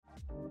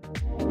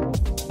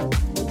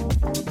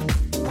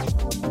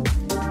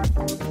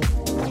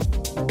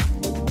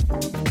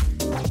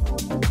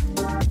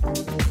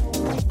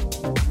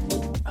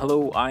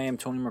I am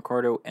Tony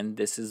Mercado, and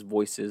this is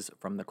Voices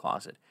from the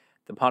Closet,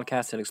 the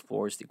podcast that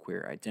explores the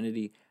queer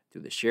identity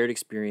through the shared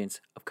experience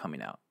of coming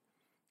out.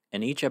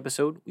 In each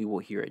episode, we will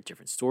hear a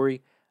different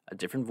story, a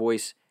different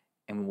voice,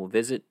 and we will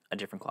visit a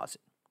different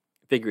closet.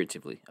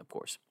 Figuratively, of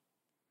course.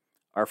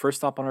 Our first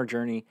stop on our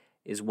journey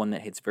is one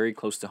that hits very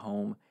close to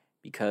home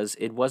because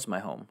it was my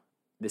home.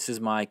 This is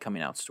my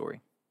coming out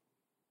story.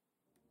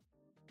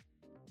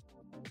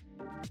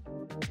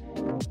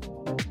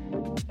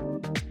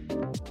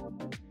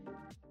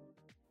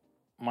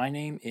 My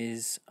name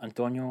is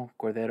Antonio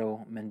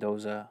Cordero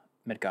Mendoza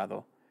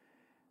Mercado,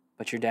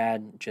 but your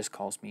dad just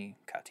calls me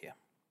Katia.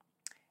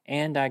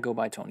 And I go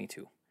by Tony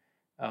too.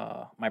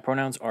 My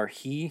pronouns are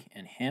he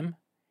and him,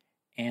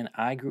 and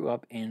I grew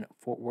up in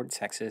Fort Worth,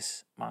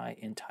 Texas my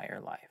entire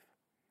life.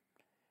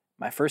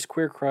 My first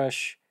queer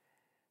crush,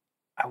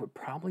 I would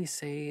probably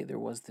say there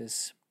was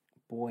this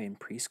boy in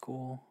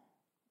preschool.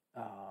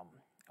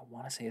 I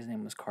want to say his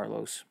name was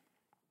Carlos,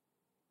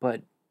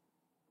 but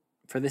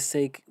for this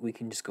sake, we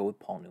can just go with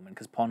Paul Newman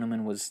because Paul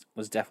Newman was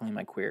definitely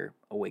my queer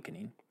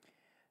awakening.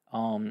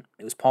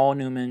 It was Paul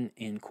Newman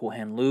in Cool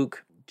Hand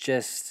Luke,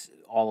 just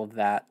all of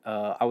that.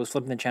 I was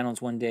flipping the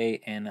channels one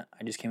day and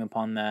I just came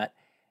upon that,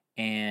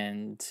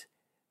 and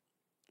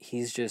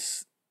he's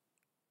just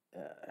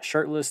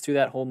shirtless through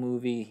that whole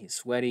movie. He's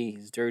sweaty,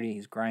 he's dirty,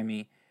 he's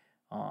grimy.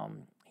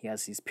 He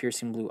has these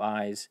piercing blue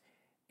eyes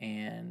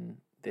and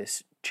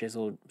this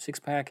chiseled six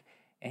pack,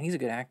 and he's a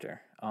good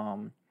actor.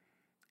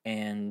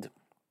 And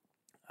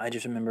I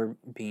just remember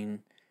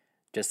being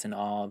just in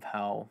awe of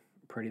how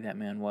pretty that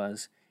man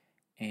was,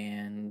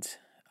 and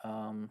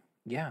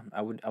yeah,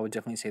 I would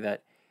definitely say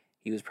that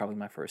he was probably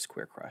my first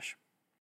queer crush.